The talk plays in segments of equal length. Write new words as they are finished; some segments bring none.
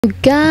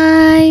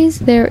Guys,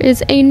 there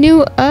is a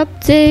new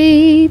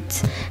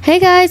update. Hey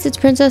guys, it's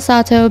Princess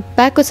Satou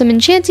back with some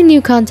enchanting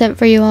new content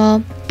for you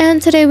all. And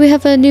today we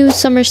have a new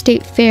Summer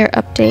State Fair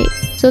update.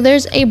 So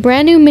there's a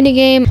brand new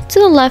minigame to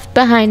the left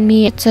behind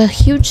me. It's a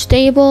huge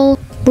stable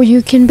where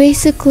you can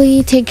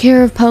basically take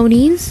care of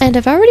ponies. And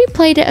I've already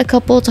played it a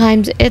couple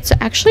times. It's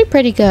actually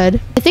pretty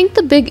good. I think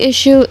the big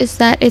issue is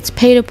that it's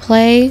pay to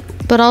play,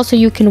 but also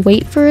you can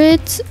wait for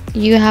it.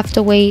 You have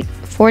to wait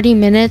 40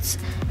 minutes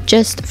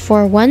just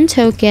for one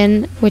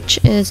token, which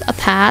is a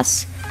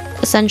pass,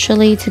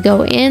 essentially, to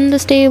go in the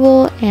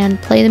stable and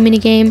play the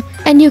minigame,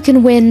 and you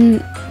can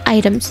win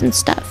items and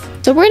stuff.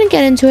 So we're gonna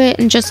get into it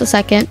in just a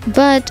second,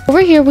 but over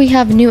here we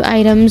have new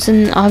items,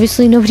 and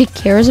obviously nobody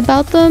cares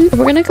about them.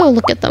 We're gonna go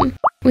look at them.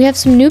 We have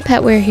some new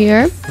petware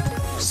here.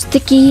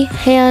 Sticky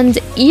hand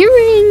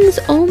earrings.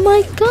 Oh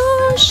my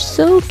gosh,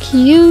 so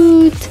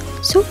cute,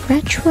 so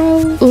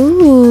retro.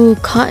 Ooh,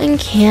 cotton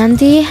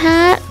candy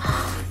hat.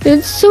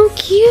 It's so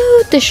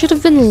cute. This should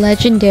have been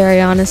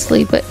legendary,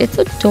 honestly, but it's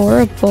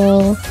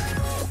adorable.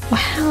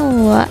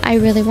 Wow, I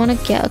really want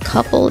to get a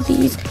couple of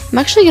these. I'm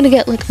actually gonna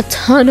get like a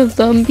ton of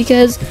them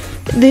because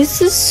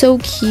this is so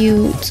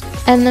cute.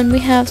 And then we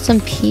have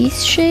some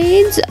piece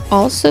shades,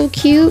 also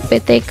cute,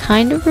 but they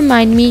kind of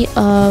remind me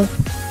of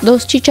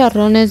those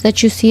chicharrones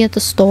that you see at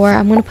the store.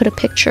 I'm gonna put a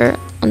picture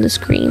on the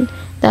screen.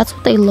 That's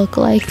what they look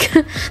like.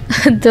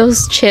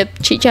 Those chip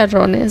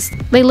chicharrones.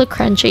 They look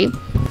crunchy.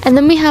 And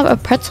then we have a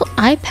pretzel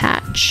eye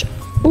patch.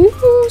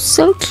 Ooh,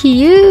 so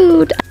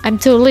cute. I'm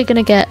totally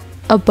gonna get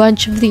a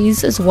bunch of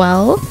these as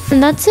well.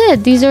 And that's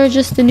it. These are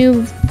just the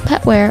new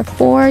petware.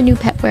 4 new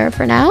petware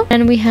for now.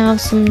 And we have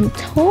some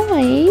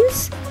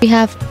toys. We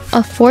have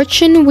a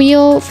fortune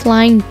wheel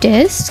flying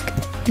disc.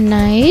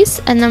 Nice.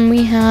 And then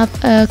we have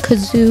a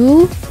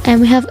kazoo.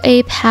 And we have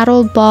a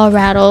paddle ball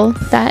rattle.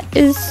 That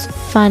is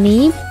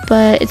funny,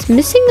 but it's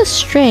missing a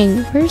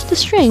string. Where's the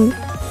string?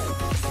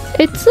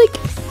 It's like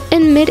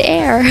in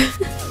midair.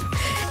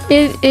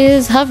 It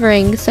is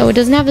hovering, so it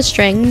doesn't have a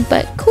string,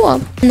 but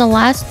cool. And the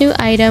last new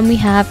item we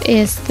have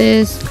is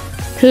this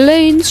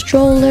plane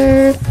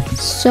stroller.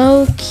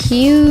 So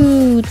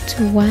cute.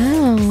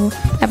 Wow.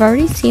 I've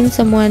already seen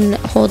someone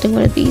holding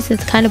one of these.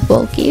 It's kind of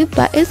bulky,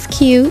 but it's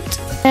cute.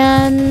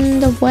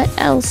 And what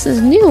else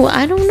is new?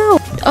 I don't know.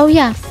 Oh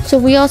yeah, so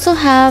we also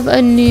have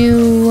a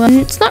new,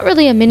 it's not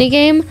really a mini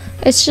game.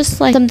 It's just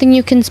like something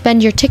you can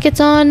spend your tickets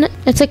on.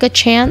 It's like a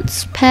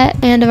chance pet.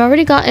 And I've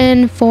already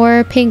gotten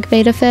 4 pink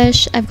betta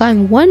fish. I've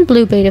gotten 1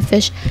 blue betta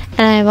fish.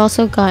 And I've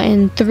also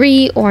gotten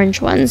 3 orange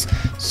ones.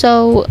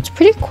 So it's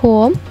pretty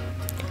cool.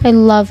 I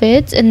love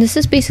it. And this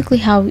is basically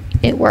how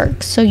it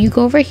works. So you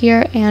go over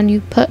here and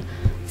you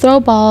throw a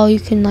ball. You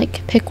can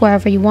like pick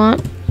wherever you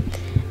want.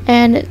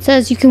 And it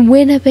says you can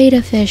win a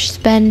betta fish.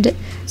 Spend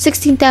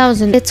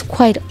 16,000. It's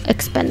quite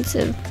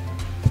expensive.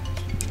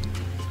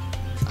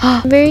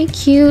 Oh, very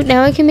cute.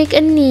 Now I can make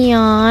a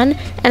neon.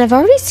 And I've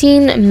already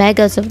seen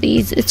megas of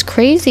these. It's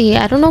crazy.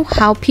 I don't know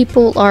how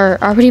people are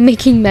already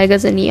making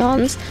megas and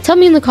neons. Tell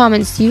me in the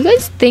comments, do you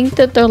guys think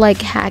that they're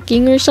like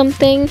hacking or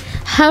something?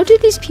 How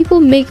did these people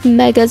make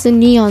megas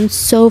and neons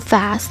so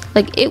fast?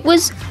 Like, it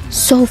was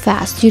so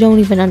fast. You don't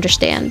even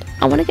understand.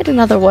 I want to get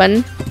another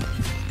one.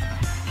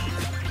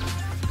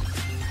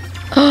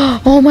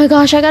 Oh my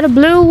gosh, I got a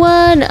blue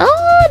one.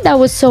 Oh, that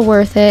was so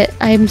worth it.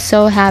 I'm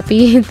so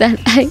happy that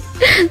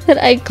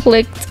I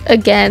clicked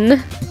again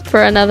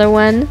for another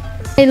one.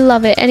 I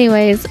love it.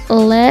 Anyways,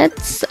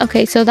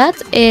 okay, so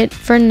that's it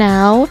for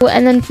now.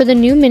 And then for the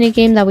new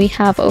minigame that we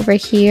have over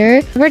here,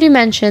 I've already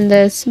mentioned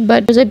this,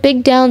 but there's a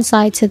big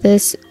downside to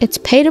this. It's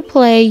pay to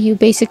play. You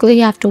basically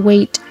have to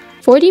wait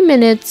 40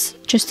 minutes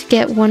just to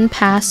get one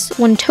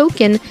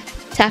token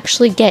to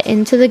actually get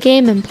into the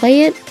game and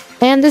play it.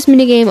 And this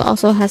minigame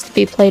also has to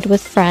be played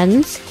with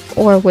friends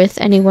or with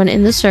anyone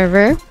in the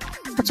server.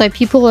 That's why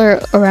people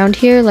are around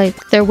here, like,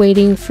 they're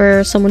waiting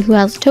for someone who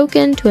has a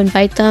token to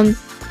invite them.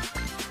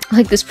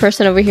 Like this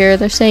person over here,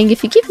 they're saying,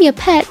 if you give me a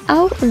pet,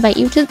 I'll invite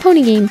you to the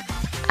pony game.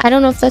 I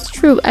don't know if that's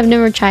true. I've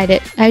never tried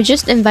it. I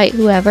just invite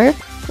whoever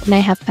when I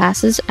have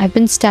passes. I've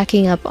been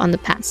stacking up on the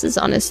passes,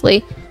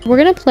 honestly. We're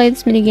gonna play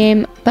this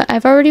minigame, but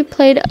I've already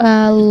played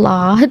a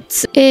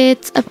lot.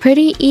 It's a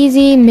pretty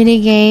easy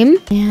minigame,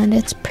 and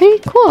it's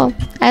pretty cool.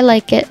 I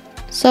like it.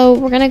 So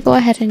we're gonna go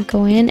ahead and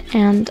go in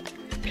and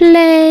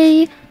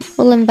play.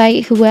 We'll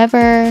invite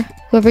whoever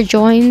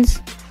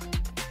joins.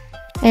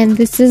 And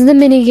this is the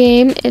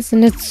minigame.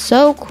 Isn't it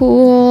so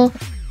cool?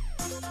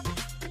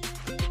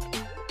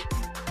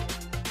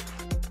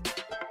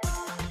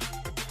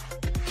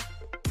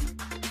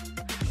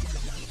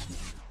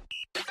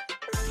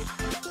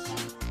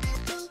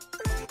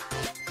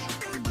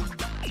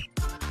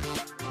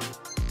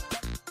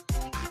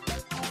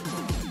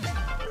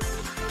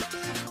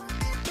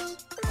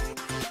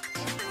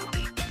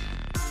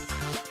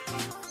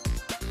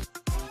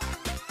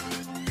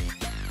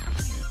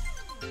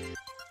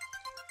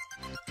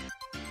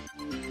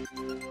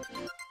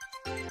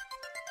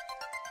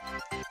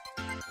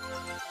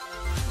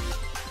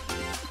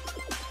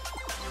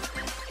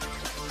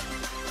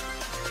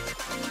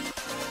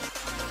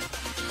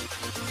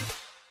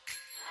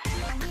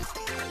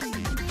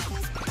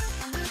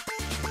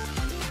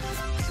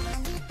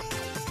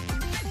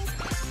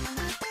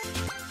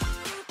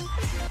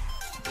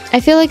 I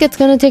feel like it's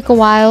gonna take a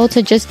while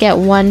to just get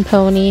one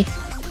pony.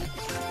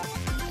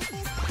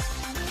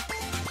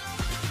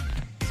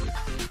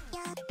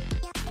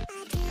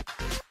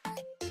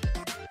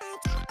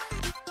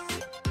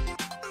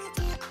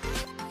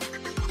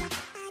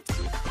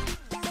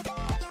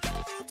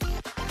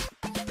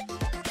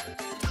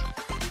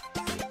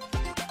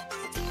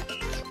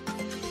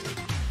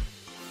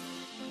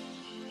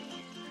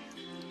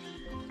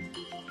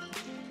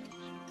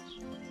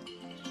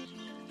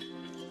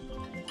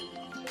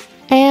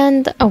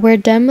 And we're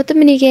done with the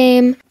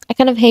minigame. I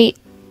kind of hate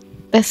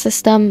the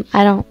system.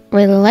 I don't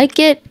really like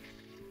it.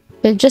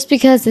 But just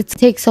because it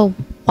takes a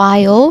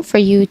while for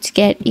you to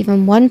get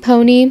even one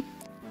pony,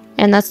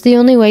 and that's the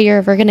only way you're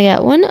ever going to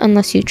get one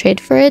unless you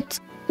trade for it.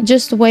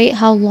 Just wait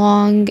how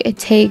long it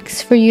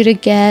takes for you to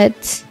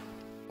get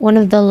one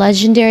of the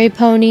legendary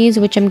ponies,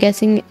 which I'm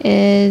guessing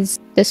is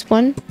this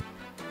one.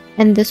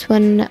 And this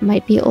one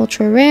might be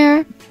ultra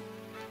rare.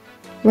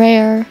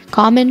 Rare,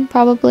 common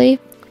probably.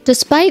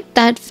 Despite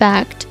that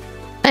fact,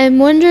 I'm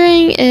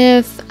wondering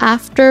if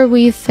after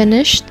we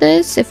finish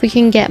this, if we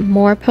can get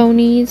more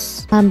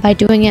ponies by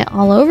doing it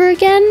all over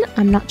again.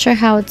 I'm not sure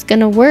how it's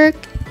gonna work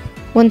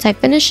once I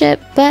finish it,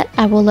 but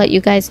I will let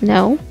you guys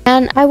know.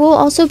 And I will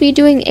also be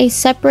doing a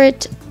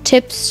separate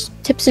tips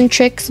and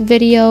tricks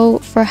video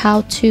for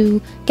how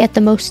to get the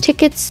most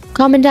tickets.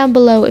 Comment down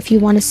below if you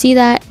want to see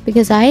that,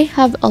 because I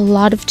have a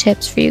lot of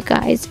tips for you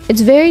guys.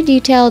 It's very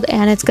detailed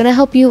and it's going to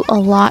help you a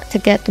lot to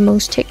get the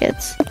most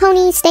tickets. The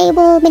pony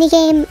stable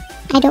minigame,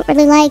 I don't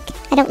really like.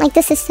 I don't like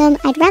the system.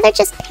 I'd rather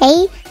just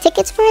pay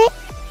tickets for it.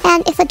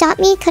 And if Adopt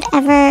Me could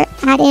ever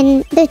add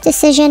in the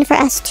decision for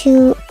us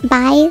to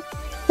buy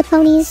the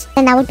ponies,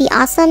 then that would be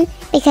awesome,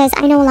 because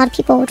I know a lot of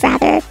people would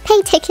rather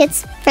pay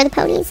tickets for the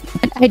ponies.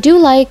 I do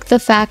like the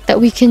fact that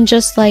we can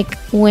just like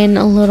win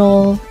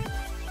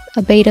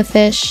a beta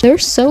fish. They're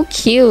so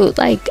cute.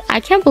 Like, I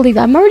can't believe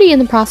I'm already in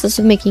the process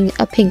of making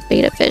a pink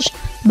beta fish,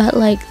 but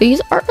like,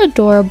 these are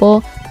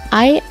adorable.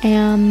 I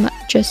am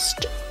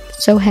just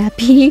so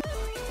happy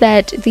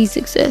that these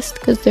exist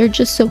because they're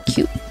just so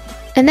cute.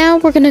 And now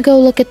we're gonna go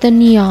look at the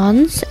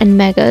neons and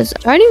megas.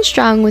 Starting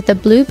strong with the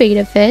blue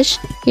beta fish.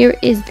 Here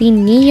is the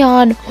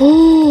neon.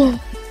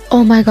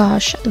 Oh my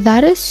gosh,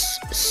 that is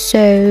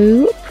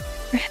so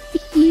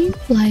preppy.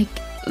 Like,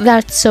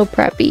 that's so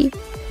preppy.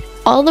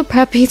 All the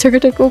preppies are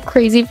gonna go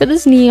crazy for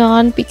this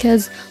neon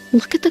because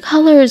look at the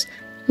colors.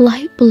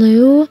 Light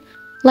blue,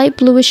 light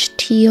bluish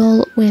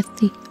teal with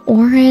the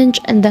orange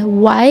and the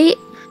white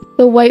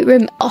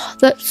rim. Oh,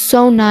 that's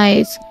so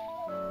nice.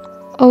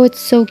 Oh, it's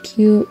so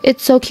cute.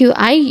 It's so cute.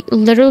 I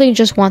literally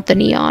just want the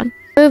neon.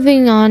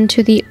 Moving on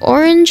to the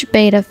orange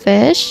beta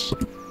fish.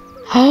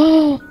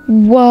 Oh,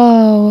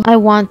 whoa. I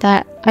want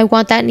that. I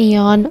want that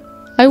neon.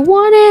 I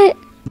want it.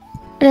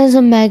 And as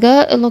a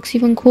mega, it looks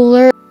even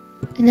cooler.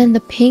 And then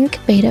the pink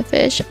beta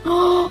fish.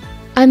 Oh,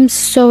 I'm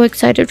so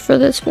excited for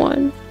this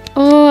one.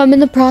 Oh, I'm in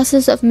the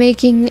process of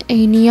making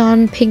a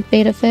neon pink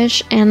beta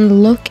fish.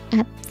 And look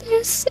at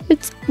this.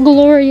 It's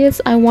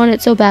glorious. I want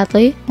it so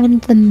badly.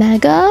 And the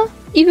mega,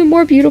 even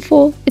more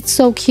beautiful. It's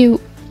so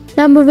cute.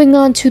 Now moving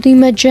on to the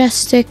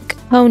majestic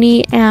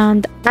pony,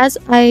 and as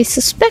I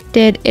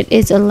suspected, it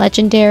is a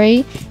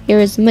legendary. Here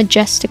is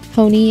majestic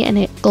pony and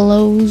it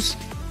glows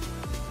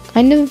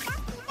kind of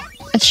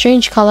a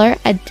strange color.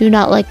 I do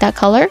not like that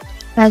color.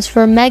 As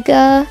for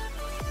mega,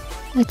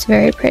 it's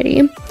very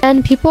pretty.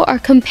 And people are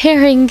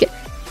comparing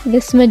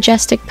this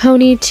majestic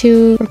pony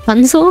to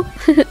Rapunzel.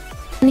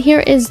 And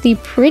here is the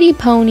pretty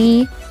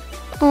pony.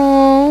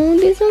 Oh,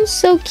 this one's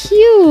so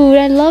cute.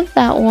 I love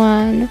that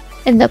one.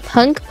 And the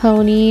punk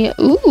pony.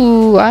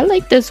 Ooh, I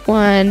like this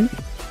one.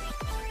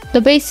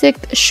 The basic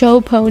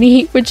show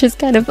pony, which is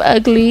kind of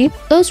ugly.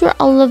 Those were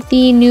all of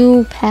the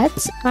new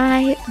pets.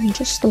 I am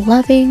just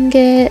loving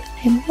it.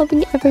 I'm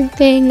loving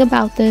everything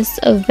about this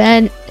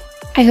event.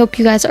 I hope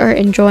you guys are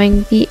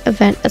enjoying the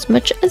event as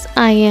much as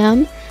I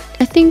am.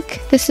 I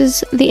think this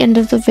is the end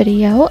of the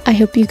video. I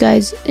hope you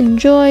guys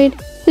enjoyed.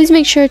 Please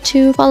make sure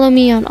to follow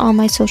me on all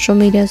my social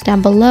medias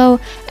down below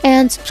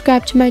and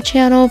subscribe to my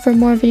channel for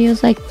more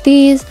videos like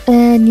these.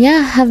 And yeah,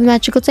 have a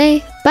magical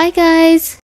day. Bye guys!